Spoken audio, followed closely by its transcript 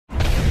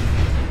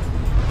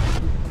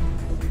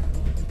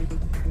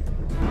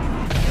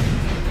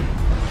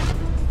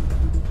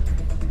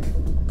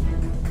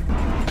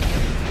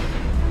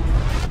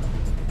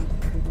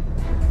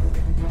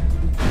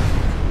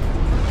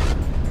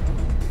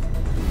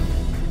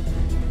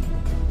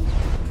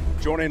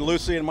Joining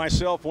Lucy and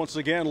myself once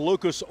again,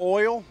 Lucas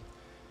Oil.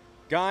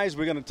 Guys,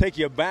 we're going to take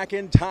you back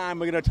in time.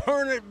 We're going to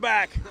turn it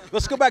back.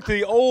 Let's go back to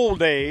the old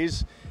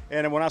days.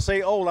 And when I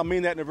say old, I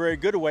mean that in a very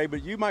good way.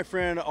 But you, my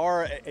friend,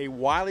 are a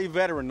wily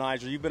veteran,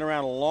 Nigel. You've been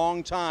around a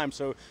long time.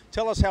 So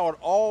tell us how it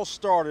all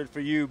started for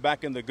you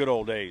back in the good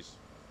old days.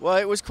 Well,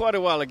 it was quite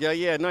a while ago,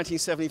 yeah,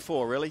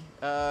 1974, really.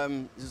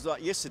 It was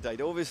like yesterday.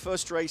 The Always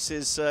first race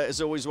is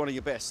always one of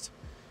your best.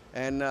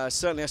 And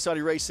certainly I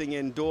started racing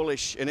in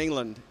Dawlish in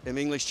England, in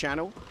the English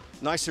Channel.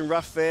 Nice and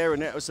rough there,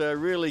 and that was a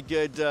really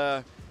good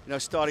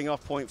starting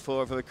off point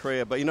for the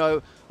career. But,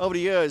 over the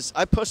years,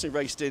 I personally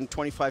raced in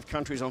 25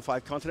 countries on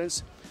 5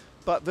 continents.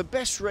 But the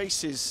best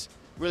races,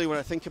 really, when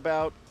I think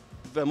about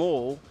them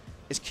all,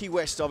 is Key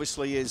West,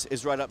 obviously,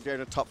 is right up there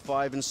in the top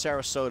 5, and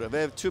Sarasota.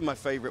 They're 2 of my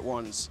favorite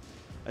ones.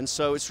 And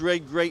so it's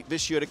really great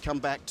this year to come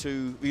back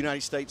to the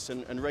United States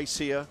and race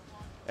here.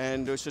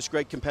 And there's just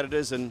great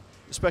competitors, and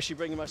especially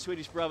bringing my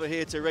Swedish brother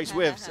here to race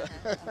with.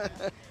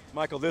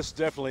 Michael, this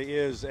definitely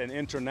is an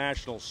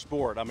international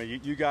sport. I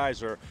mean, you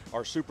guys are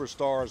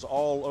superstars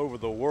all over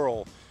the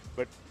world.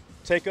 But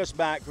take us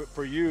back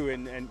for you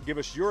and give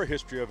us your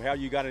history of how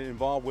you got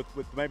involved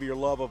with maybe your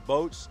love of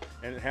boats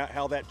and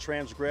how that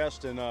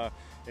transgressed and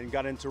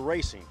got into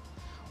racing.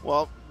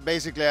 Well,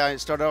 basically I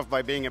started off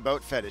by being a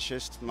boat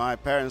fetishist. My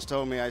parents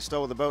told me I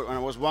stole the boat when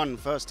I was 1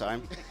 first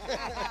time.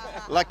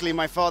 Luckily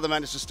my father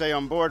managed to stay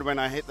on board when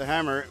I hit the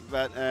hammer,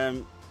 but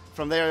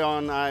from there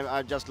on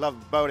I just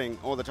loved boating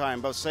all the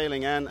time, both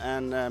sailing and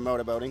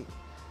motorboating.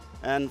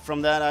 And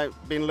from that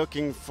I've been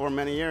looking for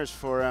many years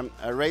for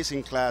a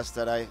racing class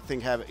that I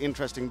think have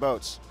interesting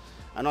boats.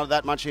 I'm not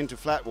that much into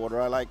flat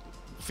water. I like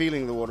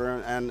feeling the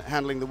water and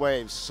handling the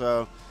waves.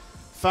 So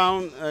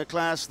found a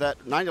class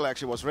that Nigel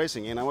actually was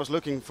racing in. I was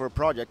looking for a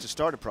project, to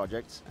start a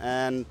project,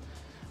 and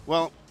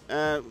well,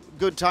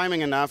 good timing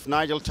enough,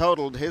 Nigel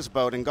totaled his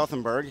boat in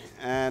Gothenburg,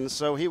 and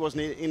so he was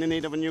in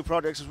need of a new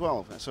project as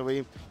well. So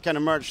we kind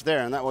of merged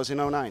there, and that was in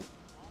 '09.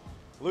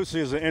 Lucy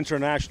is an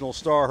international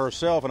star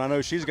herself, and I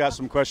know she's got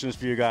some questions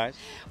for you guys.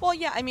 Well,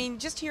 yeah, I mean,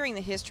 just hearing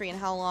the history and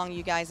how long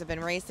you guys have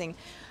been racing,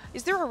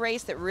 is there a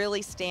race that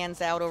really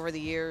stands out over the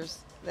years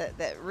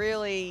that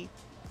really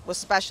was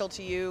special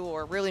to you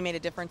or really made a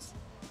difference?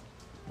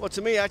 Well,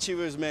 to me, actually,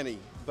 there was many,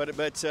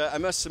 but I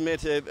must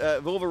admit,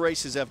 of all the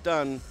races I've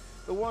done,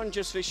 the one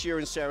just this year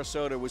in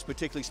Sarasota was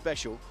particularly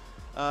special,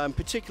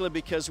 particularly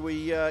because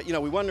we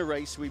won the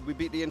race. We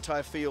beat the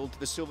entire field.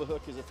 The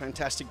Silverhook is a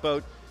fantastic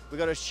boat. We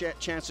got a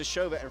chance to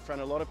show that in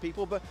front of a lot of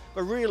people, but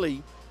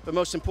really, the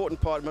most important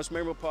part, the most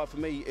memorable part for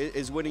me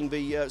is winning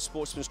the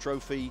Sportsman's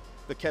Trophy,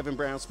 the Kevin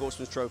Brown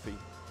Sportsman's Trophy.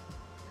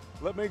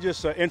 Let me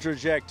just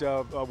interject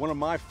one of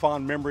my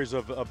fond memories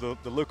of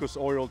the Lucas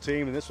Oil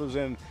team, and this was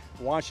in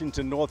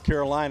Washington, North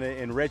Carolina,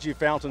 in Reggie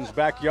Fountain's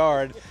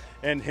backyard.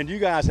 And you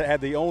guys had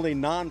the only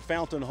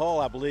non-fountain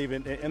hull, I believe,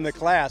 in the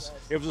class.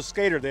 It was a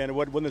skater then. It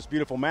wasn't this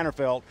beautiful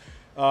Mannerfeld.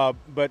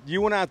 But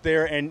you went out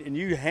there and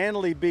you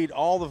handily beat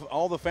all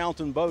the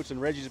fountain boats in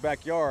Reggie's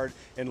backyard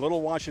in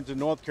Little Washington,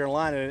 North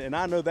Carolina, and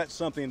I know that's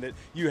something that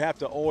you have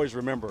to always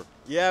remember.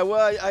 Yeah,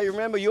 well, I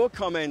remember your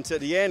comment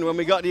at the end when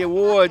we got the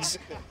awards.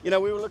 We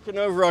were looking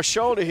over our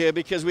shoulder here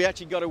because we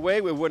actually got away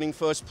with winning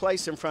first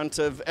place in front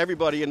of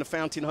everybody in the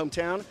Fountain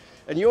hometown.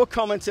 And your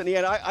comment at the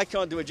end, I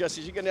can't do it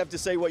justice. You're going to have to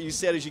say what you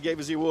said as you gave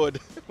us the award.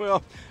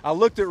 Well, I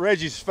looked at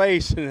Reggie's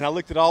face and I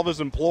looked at all of his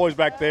employees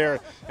back there,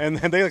 and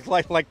they looked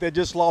like they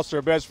just lost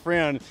their best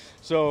friend.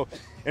 So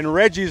in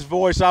Reggie's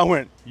voice, I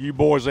went, "You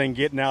boys ain't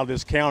getting out of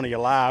this county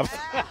alive."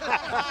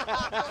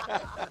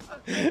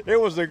 It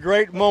was a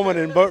great moment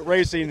in boat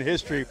racing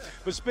history.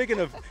 But speaking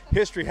of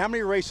history, how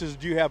many races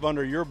do you have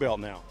under your belt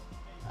now?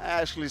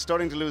 Actually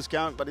starting to lose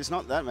count, but it's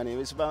not that many.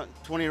 It's about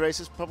 20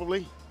 races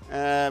probably.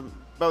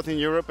 Both in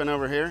Europe and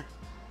over here.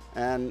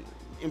 And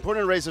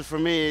important races for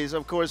me is,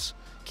 of course,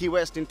 Key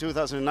West in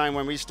 2009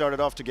 when we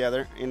started off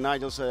together in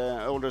Nigel's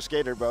older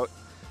skater boat.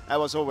 That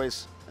was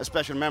always a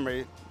special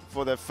memory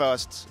for the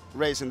first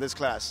race in this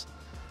class.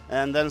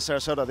 And then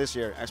Sarasota this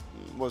year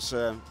was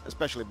a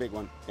especially big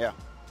one, yeah.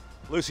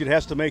 Lucy, it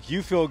has to make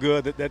you feel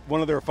good that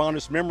one of their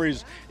fondest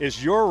memories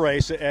is your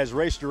race as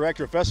race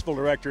director, festival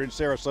director in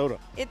Sarasota.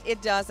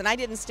 It does, and I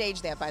didn't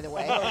stage that, by the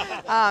way.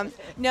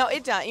 No,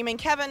 it does. I mean,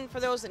 Kevin, for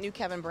those that knew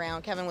Kevin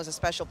Brown, Kevin was a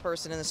special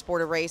person in the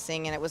sport of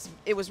racing, and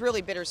it was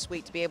really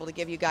bittersweet to be able to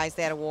give you guys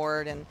that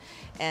award,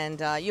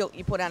 and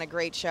you put on a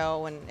great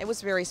show, and it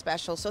was very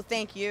special. So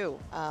thank you.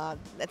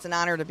 It's an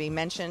honor to be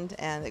mentioned,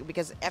 and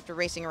because after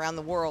racing around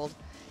the world,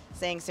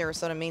 saying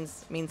Sarasota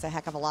means a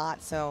heck of a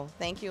lot. So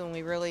thank you, and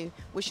we really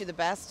wish you the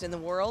best in the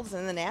Worlds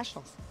and the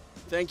Nationals.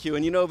 Thank you.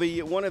 And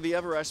one of the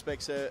other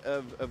aspects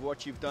of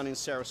what you've done in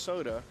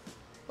Sarasota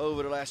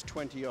over the last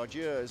 20-odd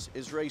years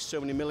is raise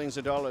so many millions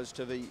of dollars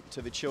to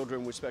the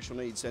children with special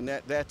needs. And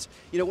that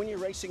when you're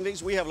racing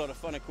these, we have a lot of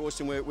fun, of course,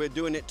 and we're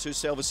doing it to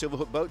sell the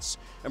Silverhook boats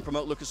and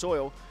promote Lucas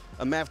Oil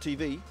and MAV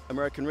TV,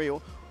 American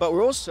Reel. But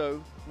we're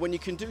also, when you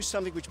can do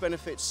something which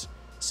benefits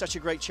such a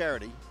great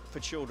charity for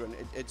children,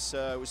 it's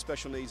with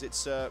special needs,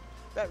 it's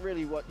that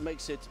really what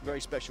makes it very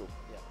special.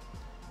 Yeah.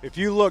 if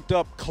you looked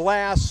up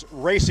class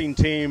racing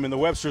team in the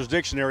Webster's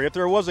Dictionary, if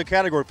there was a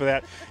category for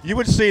that, you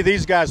would see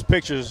these guys'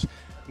 pictures.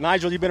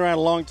 Nigel, you've been around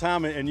a long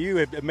time, and you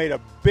have made a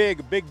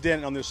big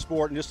dent on this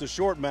sport in just a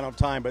short amount of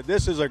time. But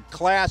this is a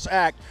class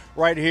act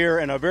right here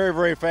and a very,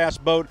 very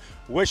fast boat.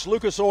 Wish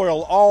Lucas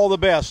Oil all the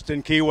best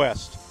in Key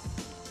West.